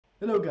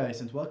Hello guys,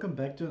 and welcome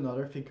back to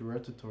another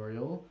Figura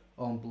tutorial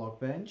on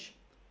BlockBench.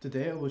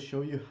 Today I will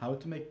show you how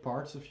to make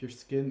parts of your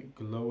skin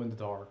glow in the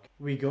dark.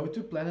 We go to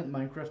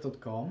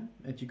planetminecraft.com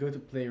and you go to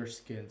player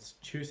skins.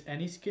 Choose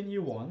any skin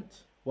you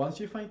want. Once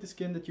you find the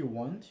skin that you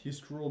want, you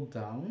scroll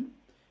down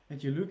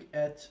and you look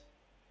at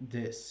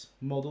this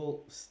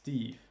model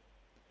Steve.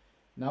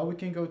 Now we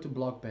can go to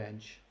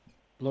BlockBench.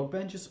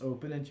 BlockBench is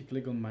open and you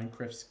click on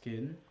Minecraft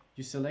skin.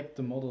 You select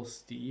the model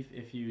Steve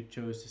if you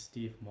chose the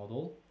Steve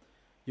model.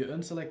 You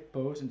unselect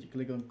pose and you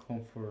click on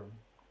confirm.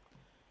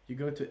 You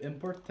go to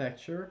import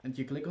texture and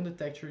you click on the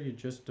texture you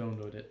just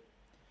downloaded.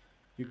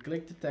 You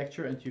click the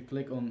texture and you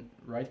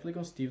right click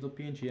on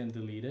steve.png and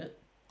delete it.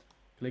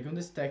 Click on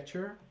this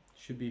texture,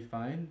 should be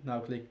fine.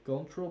 Now click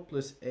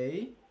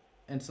Ctrl+A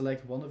and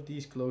select one of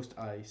these closed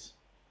eyes.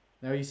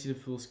 Now you see the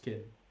full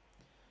skin.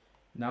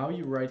 Now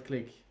you right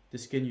click the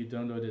skin you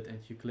downloaded and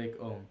you click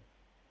on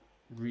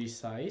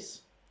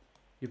resize.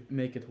 You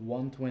make it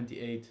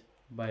 128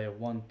 by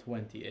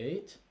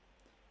 128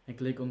 and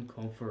click on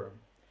confirm.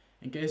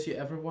 In case you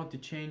ever want to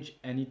change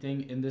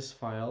anything in this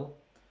file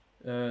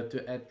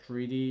to add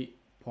 3D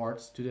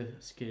parts to the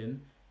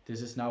skin,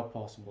 this is now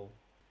possible.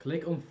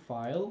 Click on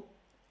file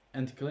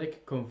and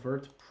click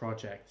convert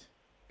project.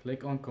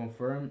 Click on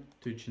confirm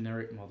to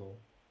generic model.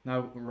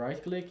 Now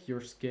right click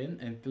your skin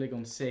and click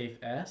on save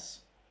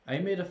as. I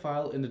made a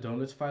file in the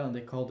downloads file and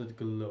I called it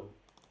glow.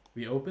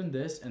 We open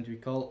this and we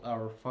call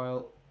our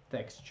file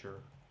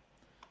texture.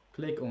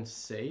 Click on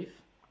save.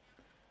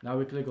 Now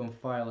we click on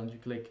file and you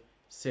click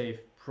save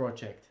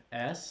project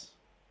as.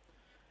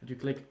 And you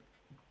click,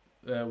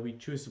 we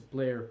choose a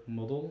player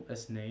model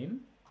as name.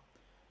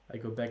 I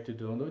go back to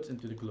downloads and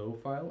to the glow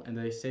file and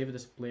I save it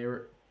as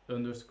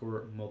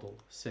player_model,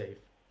 save.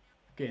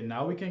 Okay,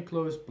 now we can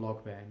close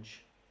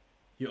BlockBench.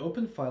 You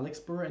open File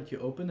Explorer and you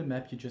open the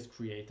map you just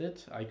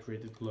created. I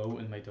created glow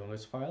in my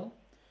downloads file.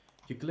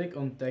 You click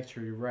on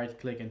texture, you right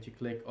click and you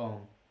click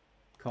on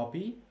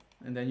copy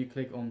and then you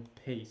click on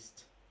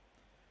paste.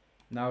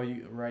 Now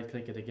you right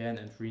click it again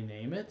and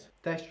rename it.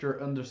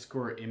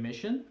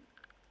 Texture_emission.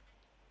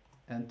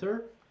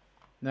 Enter.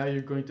 Now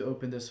you're going to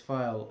open this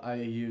file. I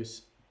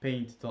use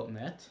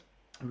paint.net.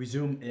 We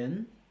zoom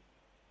in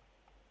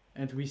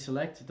and we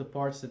select the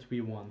parts that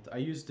we want. I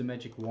use the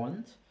magic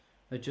wand.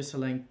 I just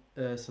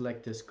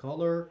select this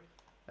color.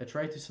 I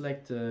try to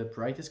select the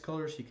brightest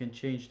colors. You can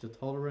change the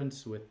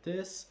tolerance with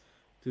this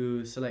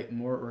to select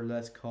more or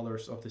less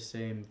colors of the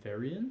same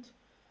variant.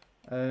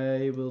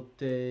 I will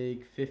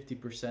take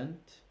 50%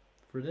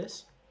 for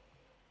this.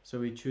 So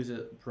we choose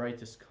the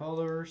brightest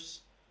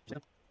colors.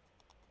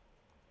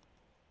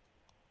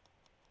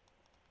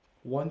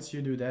 Once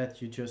you do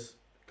that, you just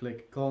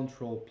click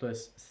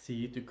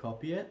Ctrl+C to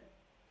copy it.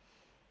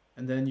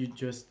 And then you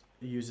just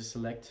use a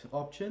select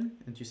option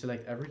and you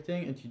select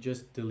everything and you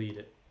just delete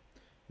it.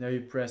 Now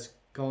you press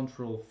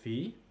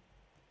Ctrl+V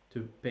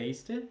to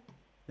paste it.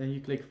 Then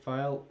you click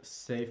File,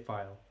 Save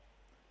File.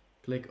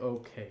 Click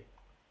OK.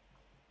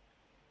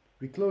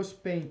 We close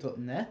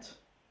paint.net.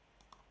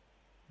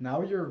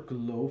 Now your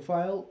glow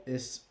file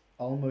is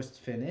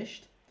almost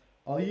finished.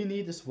 All you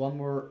need is one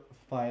more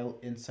file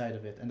inside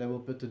of it, and I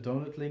will put the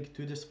download link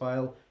to this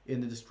file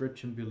in the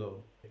description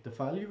below. The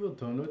file you will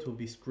download will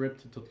be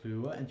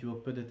script.lua and you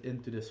will put it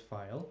into this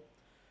file.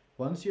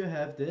 Once you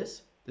have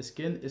this, the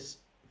skin is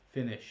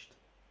finished.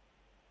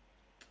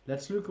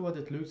 Let's look at what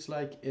it looks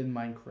like in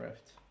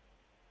Minecraft.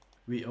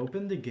 We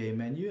open the game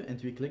menu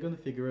and we click on the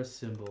Figura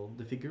symbol.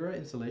 The Figura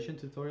installation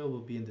tutorial will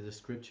be in the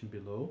description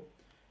below.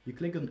 You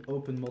click on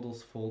Open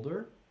Models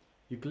folder.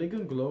 You click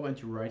on Glow and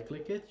you right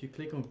click it. You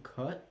click on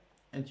Cut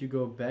and you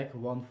go back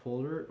one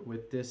folder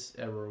with this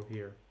arrow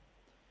here.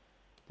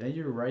 Then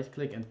you right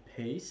click and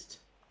paste.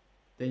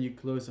 Then you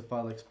close the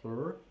File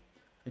Explorer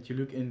and you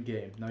look in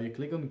game. Now you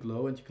click on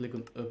Glow and you click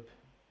on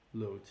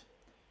Upload.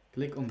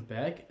 Click on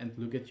Back and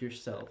look at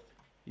yourself.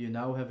 You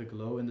now have a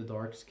glow in the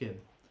dark skin.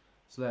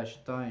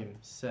 /time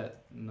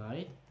set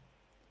night.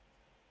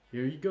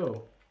 Here you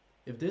go.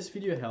 If this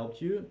video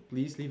helped you,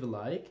 please leave a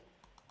like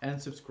and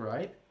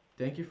subscribe.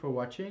 Thank you for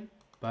watching.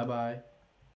 Bye bye.